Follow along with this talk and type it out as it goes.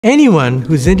Anyone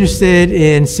who's interested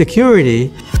in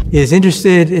security is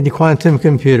interested in quantum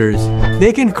computers.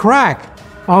 They can crack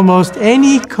almost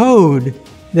any code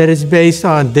that is based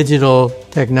on digital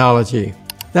technology.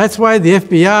 That's why the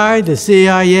FBI, the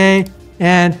CIA,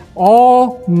 and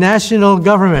all national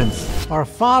governments are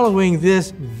following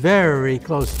this very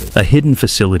closely. A hidden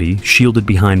facility, shielded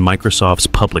behind Microsoft's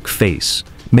public face,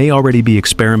 may already be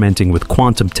experimenting with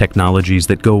quantum technologies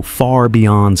that go far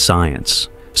beyond science.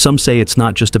 Some say it's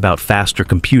not just about faster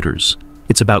computers,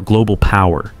 it's about global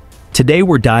power. Today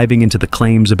we're diving into the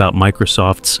claims about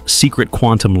Microsoft's secret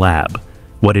quantum lab,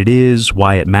 what it is,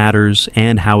 why it matters,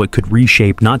 and how it could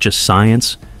reshape not just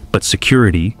science, but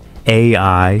security,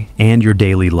 AI, and your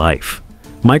daily life.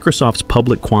 Microsoft's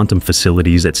public quantum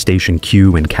facilities at Station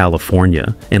Q in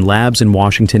California and labs in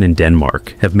Washington and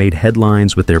Denmark have made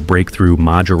headlines with their breakthrough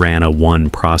Majorana 1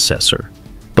 processor.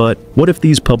 But what if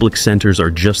these public centers are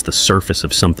just the surface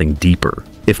of something deeper?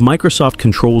 If Microsoft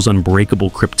controls unbreakable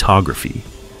cryptography,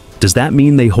 does that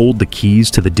mean they hold the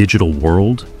keys to the digital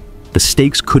world? The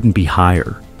stakes couldn't be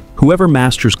higher. Whoever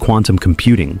masters quantum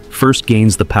computing first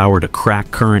gains the power to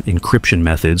crack current encryption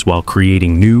methods while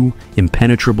creating new,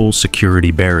 impenetrable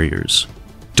security barriers.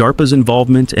 DARPA's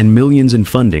involvement and millions in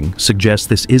funding suggest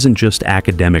this isn't just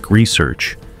academic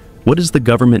research. What does the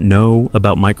government know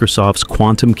about Microsoft's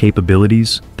quantum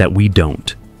capabilities that we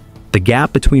don't? The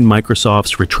gap between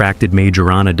Microsoft's retracted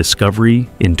Majorana discovery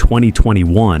in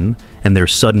 2021 and their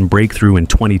sudden breakthrough in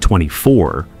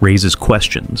 2024 raises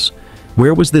questions.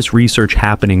 Where was this research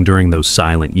happening during those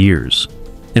silent years?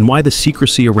 And why the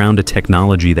secrecy around a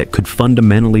technology that could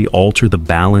fundamentally alter the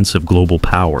balance of global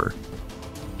power?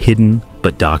 Hidden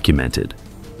but documented.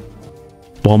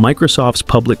 While Microsoft's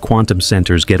public quantum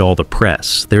centers get all the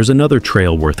press, there's another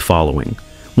trail worth following,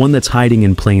 one that's hiding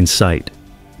in plain sight.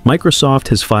 Microsoft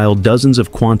has filed dozens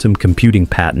of quantum computing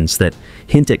patents that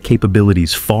hint at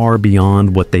capabilities far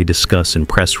beyond what they discuss in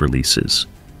press releases.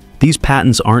 These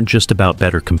patents aren't just about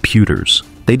better computers.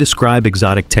 They describe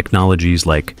exotic technologies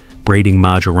like braiding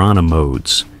Majorana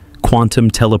modes, quantum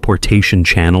teleportation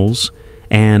channels,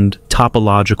 and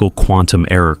topological quantum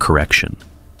error correction.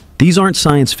 These aren't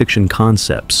science fiction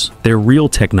concepts. They're real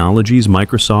technologies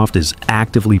Microsoft is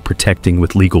actively protecting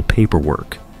with legal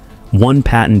paperwork. One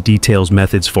patent details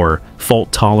methods for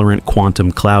fault-tolerant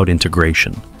quantum cloud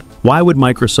integration. Why would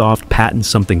Microsoft patent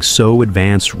something so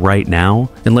advanced right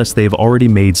now unless they've already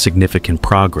made significant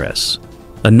progress?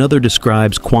 Another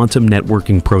describes quantum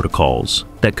networking protocols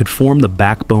that could form the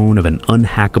backbone of an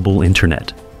unhackable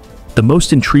internet. The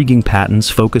most intriguing patents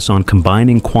focus on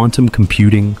combining quantum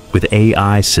computing with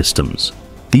AI systems.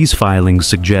 These filings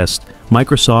suggest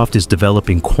Microsoft is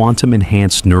developing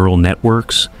quantum-enhanced neural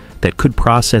networks that could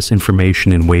process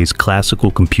information in ways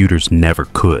classical computers never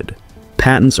could.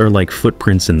 Patents are like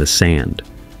footprints in the sand.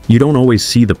 You don't always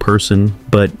see the person,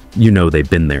 but you know they've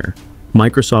been there.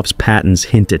 Microsoft's patents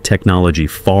hint at technology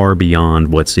far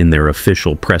beyond what's in their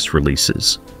official press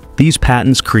releases. These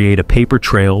patents create a paper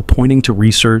trail pointing to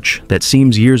research that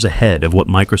seems years ahead of what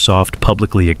Microsoft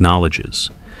publicly acknowledges.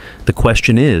 The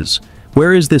question is,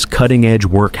 where is this cutting-edge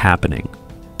work happening?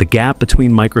 The gap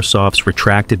between Microsoft's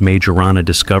retracted Majorana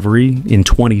discovery in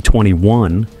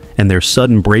 2021 and their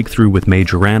sudden breakthrough with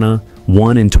Majorana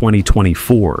 1 in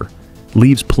 2024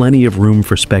 leaves plenty of room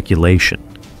for speculation.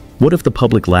 What if the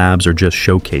public labs are just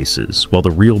showcases while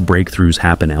the real breakthroughs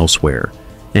happen elsewhere?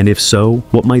 And if so,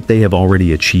 what might they have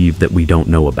already achieved that we don't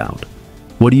know about?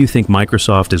 What do you think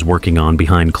Microsoft is working on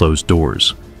behind closed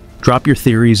doors? Drop your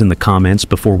theories in the comments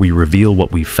before we reveal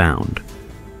what we've found.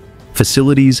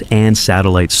 Facilities and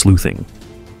satellite sleuthing.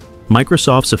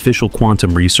 Microsoft's official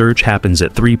quantum research happens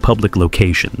at 3 public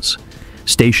locations: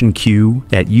 Station Q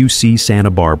at UC Santa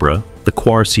Barbara, the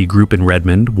Quarcy Group in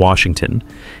Redmond, Washington,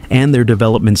 and their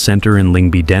development center in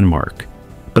Lyngby, Denmark.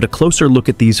 But a closer look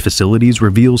at these facilities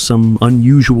reveals some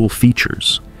unusual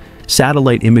features.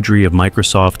 Satellite imagery of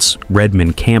Microsoft's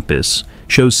Redmond campus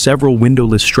shows several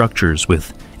windowless structures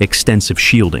with extensive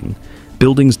shielding,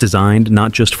 buildings designed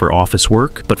not just for office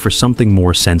work, but for something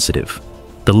more sensitive.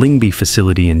 The Lyngby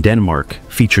facility in Denmark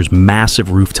features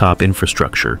massive rooftop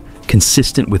infrastructure,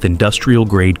 consistent with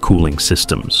industrial-grade cooling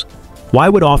systems. Why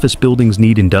would office buildings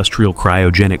need industrial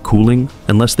cryogenic cooling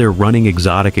unless they're running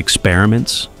exotic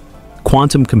experiments?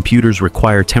 Quantum computers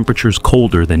require temperatures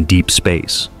colder than deep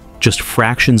space, just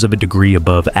fractions of a degree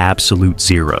above absolute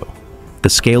zero. The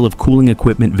scale of cooling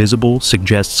equipment visible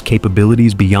suggests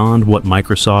capabilities beyond what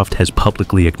Microsoft has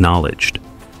publicly acknowledged.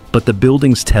 But the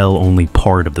buildings tell only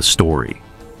part of the story.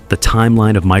 The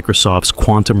timeline of Microsoft's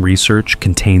quantum research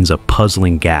contains a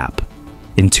puzzling gap.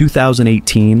 In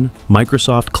 2018,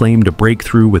 Microsoft claimed a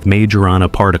breakthrough with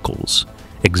Majorana particles,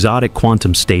 exotic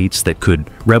quantum states that could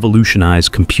revolutionize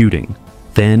computing.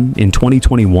 Then, in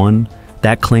 2021,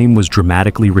 that claim was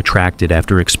dramatically retracted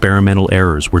after experimental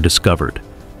errors were discovered.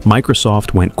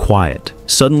 Microsoft went quiet.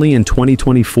 Suddenly, in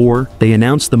 2024, they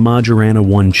announced the Majorana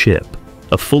 1 chip,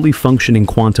 a fully functioning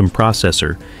quantum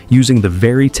processor using the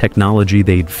very technology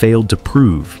they'd failed to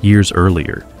prove years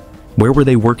earlier. Where were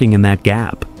they working in that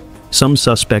gap? Some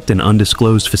suspect an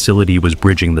undisclosed facility was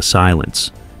bridging the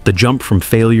silence. The jump from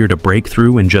failure to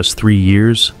breakthrough in just 3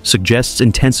 years suggests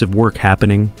intensive work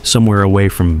happening somewhere away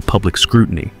from public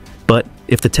scrutiny. But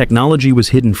if the technology was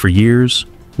hidden for years,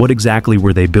 what exactly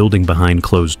were they building behind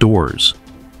closed doors?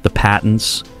 The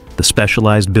patents, the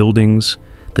specialized buildings,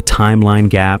 the timeline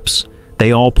gaps,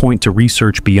 they all point to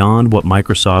research beyond what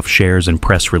Microsoft shares in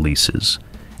press releases.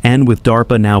 And with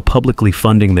DARPA now publicly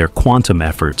funding their quantum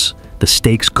efforts, the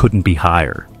stakes couldn't be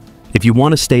higher. If you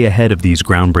want to stay ahead of these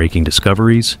groundbreaking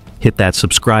discoveries, hit that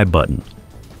subscribe button.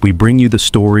 We bring you the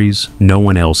stories no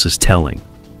one else is telling.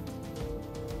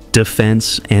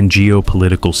 Defense and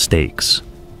geopolitical stakes.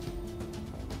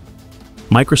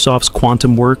 Microsoft's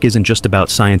quantum work isn't just about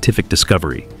scientific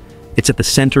discovery. It's at the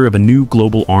center of a new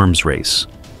global arms race.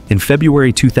 In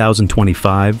February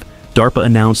 2025, DARPA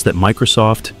announced that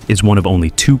Microsoft is one of only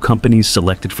 2 companies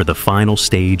selected for the final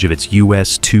stage of its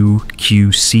US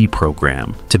 2QC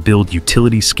program to build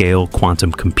utility-scale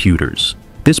quantum computers.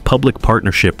 This public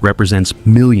partnership represents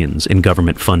millions in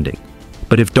government funding.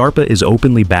 But if DARPA is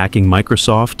openly backing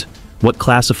Microsoft, what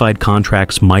classified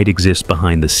contracts might exist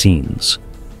behind the scenes?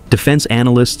 Defense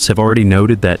analysts have already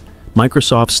noted that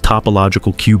Microsoft's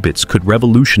topological qubits could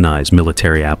revolutionize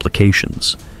military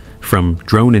applications, from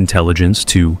drone intelligence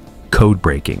to code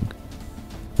breaking.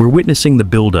 We're witnessing the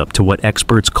buildup to what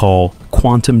experts call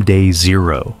quantum day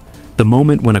zero, the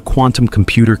moment when a quantum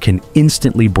computer can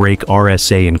instantly break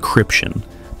RSA encryption,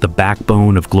 the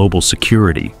backbone of global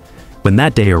security. When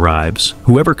that day arrives,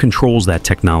 whoever controls that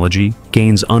technology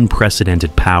gains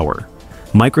unprecedented power.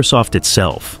 Microsoft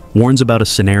itself warns about a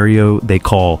scenario they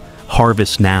call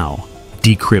harvest now,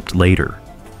 decrypt later.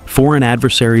 Foreign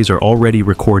adversaries are already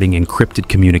recording encrypted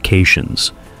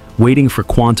communications, waiting for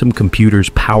quantum computers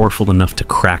powerful enough to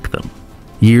crack them.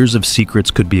 Years of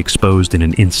secrets could be exposed in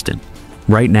an instant.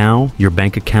 Right now, your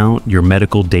bank account, your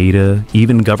medical data,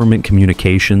 even government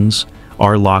communications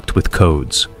are locked with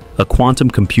codes. A quantum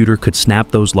computer could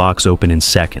snap those locks open in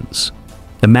seconds.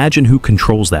 Imagine who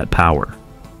controls that power.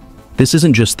 This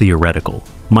isn't just theoretical.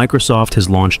 Microsoft has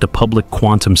launched a public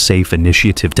quantum-safe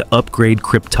initiative to upgrade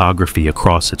cryptography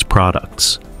across its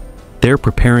products. They're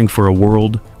preparing for a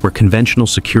world where conventional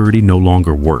security no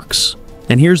longer works.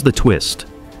 And here's the twist.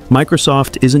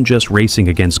 Microsoft isn't just racing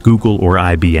against Google or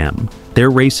IBM. They're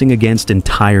racing against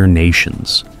entire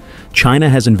nations. China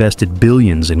has invested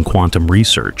billions in quantum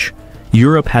research.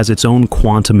 Europe has its own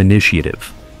quantum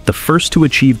initiative. The first to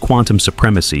achieve quantum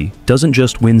supremacy doesn't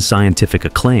just win scientific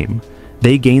acclaim.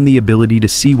 They gain the ability to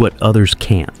see what others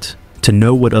can't, to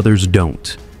know what others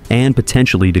don't, and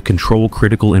potentially to control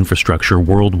critical infrastructure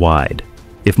worldwide.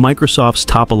 If Microsoft's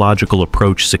topological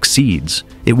approach succeeds,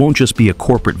 it won't just be a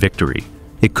corporate victory.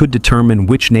 It could determine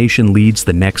which nation leads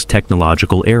the next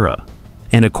technological era.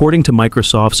 And according to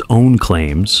Microsoft's own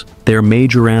claims, their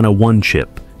Majorana 1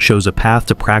 chip shows a path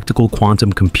to practical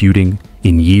quantum computing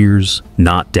in years,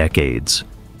 not decades.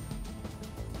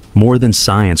 More than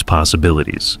science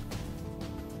possibilities.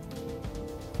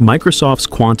 Microsoft's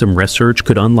quantum research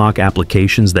could unlock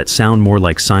applications that sound more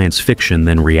like science fiction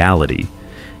than reality,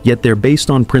 yet they're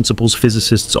based on principles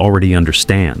physicists already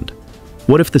understand.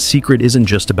 What if the secret isn't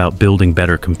just about building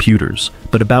better computers,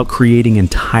 but about creating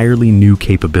entirely new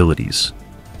capabilities?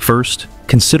 First,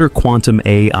 consider quantum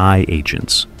AI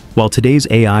agents. While today's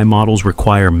AI models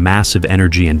require massive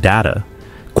energy and data,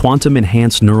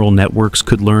 quantum-enhanced neural networks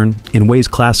could learn in ways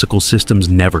classical systems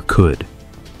never could.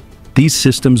 These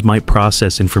systems might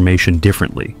process information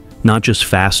differently, not just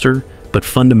faster, but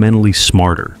fundamentally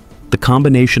smarter. The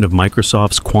combination of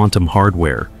Microsoft's quantum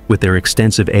hardware with their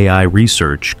extensive AI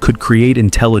research could create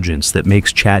intelligence that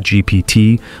makes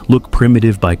ChatGPT look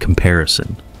primitive by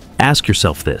comparison. Ask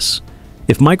yourself this: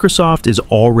 if Microsoft is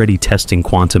already testing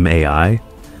quantum AI,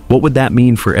 what would that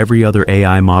mean for every other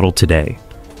AI model today?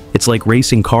 It's like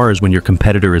racing cars when your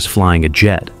competitor is flying a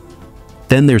jet.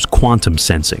 Then there's quantum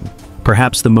sensing,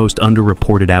 perhaps the most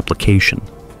underreported application.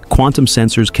 Quantum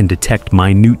sensors can detect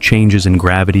minute changes in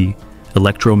gravity,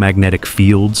 electromagnetic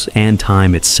fields, and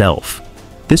time itself.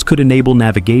 This could enable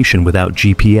navigation without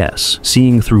GPS,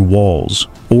 seeing through walls,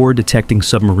 or detecting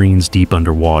submarines deep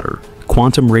underwater.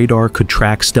 Quantum radar could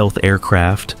track stealth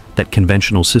aircraft that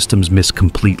conventional systems miss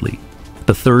completely.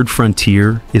 The third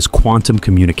frontier is quantum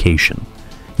communication.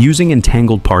 Using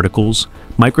entangled particles,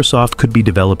 Microsoft could be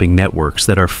developing networks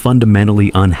that are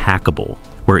fundamentally unhackable,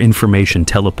 where information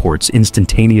teleports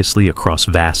instantaneously across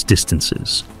vast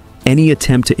distances. Any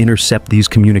attempt to intercept these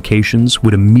communications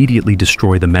would immediately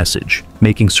destroy the message,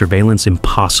 making surveillance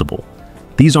impossible.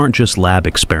 These aren't just lab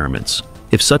experiments.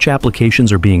 If such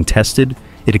applications are being tested,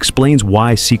 it explains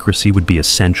why secrecy would be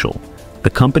essential. The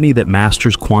company that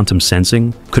masters quantum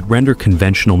sensing could render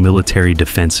conventional military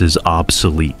defenses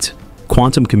obsolete.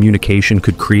 Quantum communication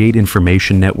could create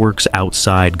information networks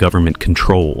outside government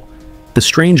control. The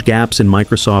strange gaps in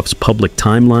Microsoft's public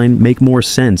timeline make more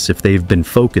sense if they've been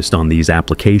focused on these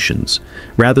applications,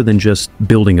 rather than just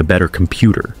building a better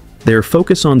computer. Their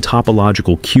focus on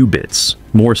topological qubits,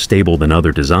 more stable than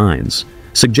other designs,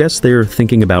 suggests they're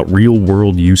thinking about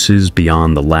real-world uses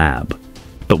beyond the lab.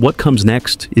 But what comes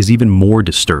next is even more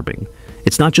disturbing.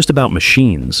 It's not just about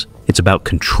machines, it's about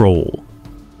control.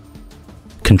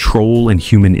 Control and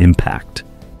human impact.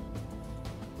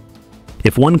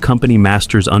 If one company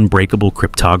masters unbreakable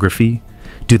cryptography,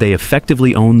 do they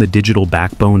effectively own the digital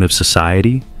backbone of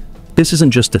society? This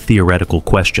isn't just a theoretical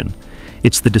question.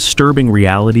 It's the disturbing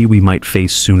reality we might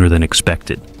face sooner than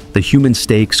expected. The human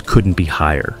stakes couldn't be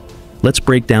higher. Let's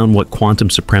break down what quantum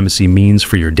supremacy means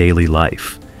for your daily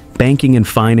life. Banking and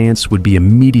finance would be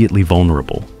immediately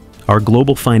vulnerable. Our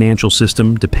global financial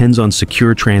system depends on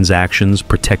secure transactions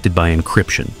protected by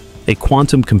encryption. A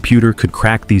quantum computer could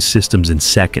crack these systems in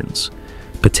seconds,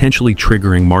 potentially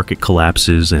triggering market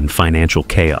collapses and financial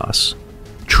chaos.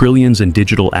 Trillions in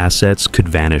digital assets could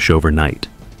vanish overnight.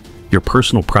 Your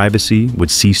personal privacy would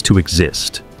cease to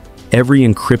exist. Every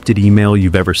encrypted email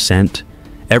you've ever sent,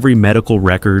 every medical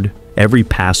record, every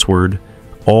password,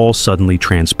 all suddenly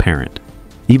transparent.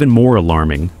 Even more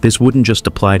alarming, this wouldn't just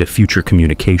apply to future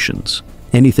communications.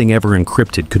 Anything ever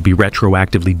encrypted could be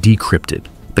retroactively decrypted.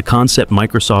 The concept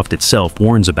Microsoft itself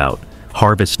warns about,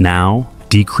 harvest now,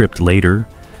 decrypt later,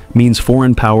 means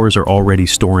foreign powers are already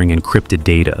storing encrypted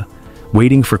data,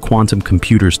 waiting for quantum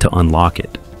computers to unlock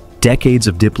it. Decades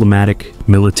of diplomatic,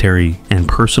 military, and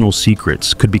personal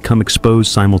secrets could become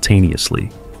exposed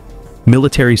simultaneously.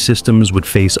 Military systems would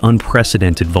face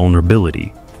unprecedented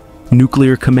vulnerability.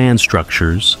 Nuclear command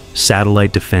structures,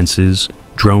 satellite defenses,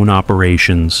 drone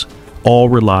operations, all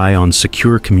rely on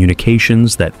secure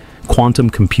communications that quantum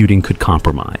computing could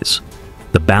compromise.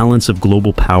 The balance of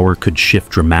global power could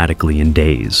shift dramatically in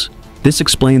days. This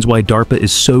explains why DARPA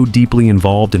is so deeply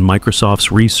involved in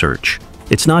Microsoft's research.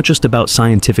 It's not just about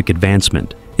scientific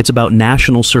advancement, it's about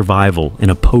national survival in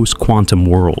a post-quantum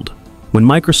world. When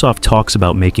Microsoft talks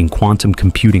about making quantum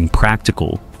computing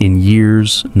practical in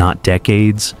years, not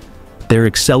decades, they're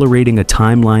accelerating a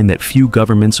timeline that few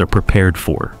governments are prepared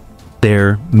for.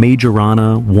 Their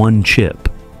Majorana 1 chip,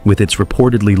 with its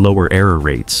reportedly lower error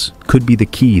rates, could be the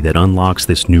key that unlocks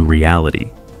this new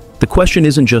reality. The question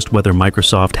isn't just whether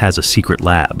Microsoft has a secret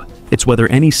lab, it's whether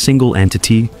any single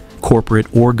entity,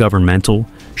 corporate or governmental,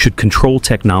 should control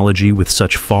technology with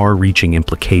such far-reaching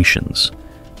implications.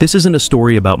 This isn't a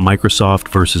story about Microsoft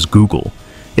versus Google.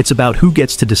 It's about who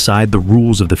gets to decide the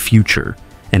rules of the future,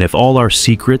 and if all our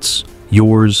secrets,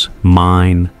 yours,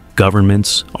 mine,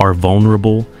 governments, are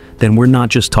vulnerable, then we're not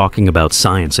just talking about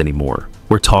science anymore.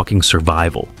 We're talking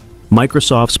survival.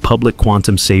 Microsoft's Public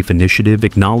Quantum Safe initiative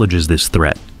acknowledges this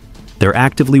threat. They're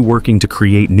actively working to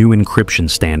create new encryption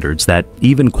standards that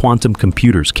even quantum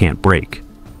computers can't break.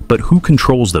 But who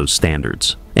controls those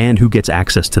standards, and who gets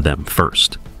access to them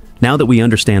first? Now that we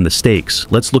understand the stakes,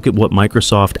 let's look at what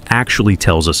Microsoft actually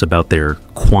tells us about their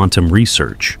quantum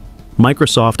research.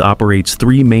 Microsoft operates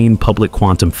 3 main public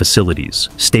quantum facilities.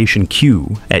 Station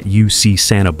Q at UC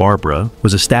Santa Barbara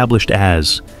was established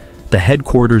as the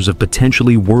headquarters of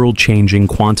potentially world-changing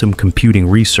quantum computing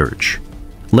research.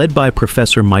 Led by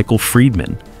Professor Michael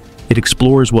Friedman, it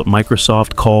explores what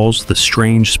Microsoft calls the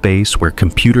strange space where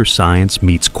computer science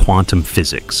meets quantum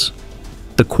physics.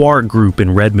 The Quark Group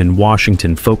in Redmond,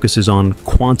 Washington focuses on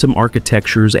quantum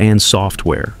architectures and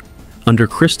software. Under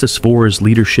Krista Svor's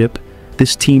leadership,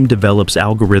 this team develops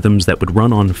algorithms that would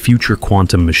run on future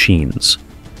quantum machines.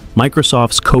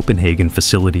 Microsoft's Copenhagen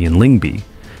facility in Lyngby,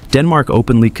 Denmark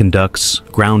openly conducts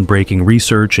groundbreaking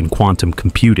research in quantum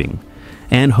computing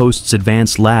and hosts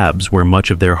advanced labs where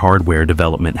much of their hardware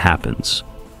development happens.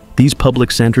 These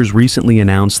public centers recently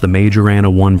announced the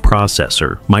Majorana 1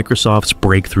 processor, Microsoft's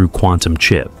breakthrough quantum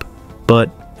chip. But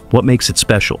what makes it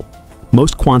special?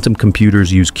 Most quantum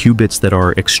computers use qubits that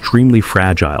are extremely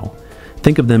fragile.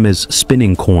 Think of them as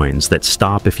spinning coins that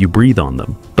stop if you breathe on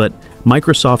them. But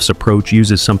Microsoft's approach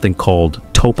uses something called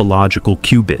topological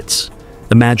qubits.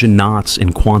 Imagine knots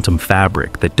in quantum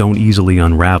fabric that don't easily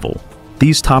unravel.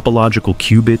 These topological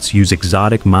qubits use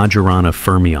exotic Majorana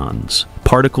fermions,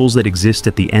 particles that exist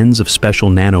at the ends of special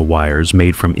nanowires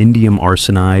made from indium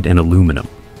arsenide and aluminum.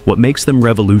 What makes them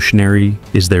revolutionary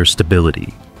is their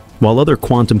stability. While other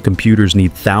quantum computers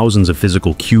need thousands of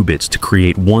physical qubits to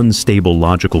create one stable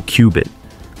logical qubit,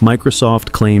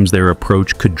 Microsoft claims their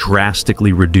approach could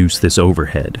drastically reduce this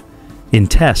overhead. In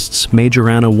tests,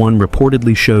 Majorana 1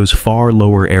 reportedly shows far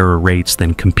lower error rates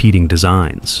than competing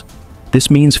designs. This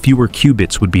means fewer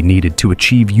qubits would be needed to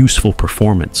achieve useful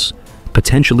performance,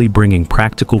 potentially bringing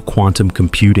practical quantum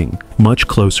computing much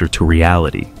closer to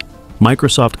reality.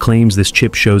 Microsoft claims this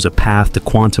chip shows a path to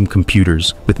quantum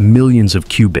computers with millions of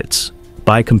qubits.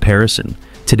 By comparison,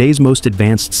 today's most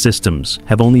advanced systems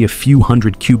have only a few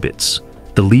hundred qubits.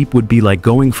 The leap would be like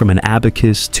going from an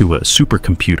abacus to a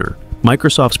supercomputer.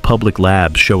 Microsoft's public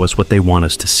labs show us what they want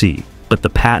us to see, but the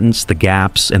patents, the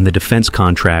gaps, and the defense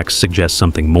contracts suggest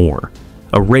something more.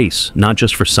 A race, not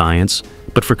just for science,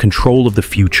 but for control of the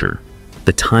future.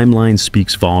 The timeline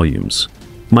speaks volumes.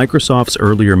 Microsoft's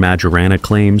earlier Majorana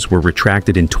claims were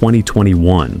retracted in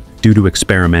 2021 due to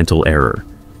experimental error.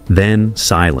 Then,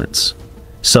 silence.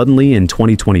 Suddenly, in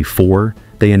 2024,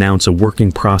 they announce a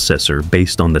working processor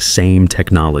based on the same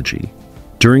technology.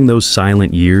 During those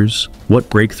silent years, what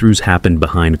breakthroughs happened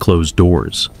behind closed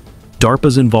doors?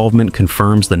 DARPA's involvement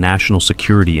confirms the national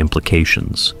security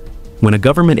implications. When a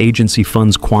government agency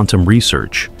funds quantum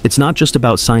research, it's not just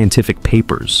about scientific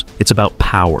papers, it's about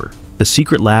power. The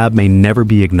secret lab may never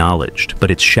be acknowledged,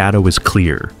 but its shadow is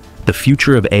clear. The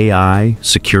future of AI,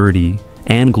 security,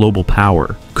 and global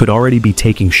power could already be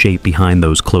taking shape behind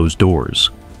those closed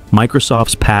doors.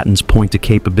 Microsoft's patents point to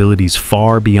capabilities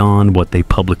far beyond what they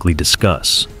publicly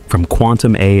discuss, from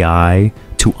quantum AI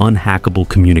to unhackable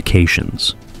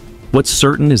communications. What's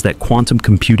certain is that quantum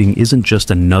computing isn't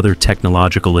just another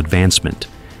technological advancement.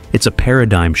 It's a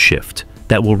paradigm shift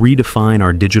that will redefine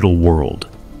our digital world.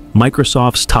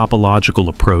 Microsoft's topological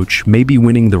approach may be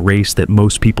winning the race that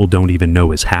most people don't even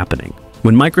know is happening.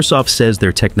 When Microsoft says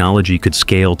their technology could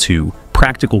scale to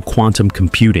practical quantum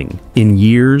computing in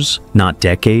years, not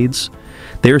decades,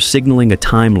 they're signaling a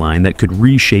timeline that could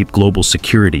reshape global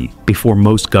security before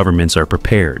most governments are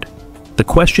prepared. The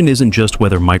question isn't just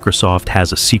whether Microsoft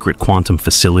has a secret quantum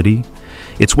facility,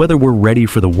 it's whether we're ready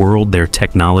for the world their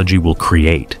technology will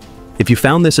create. If you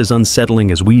found this as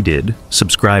unsettling as we did,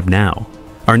 subscribe now.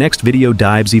 Our next video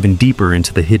dives even deeper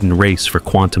into the hidden race for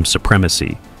quantum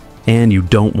supremacy, and you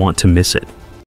don't want to miss it.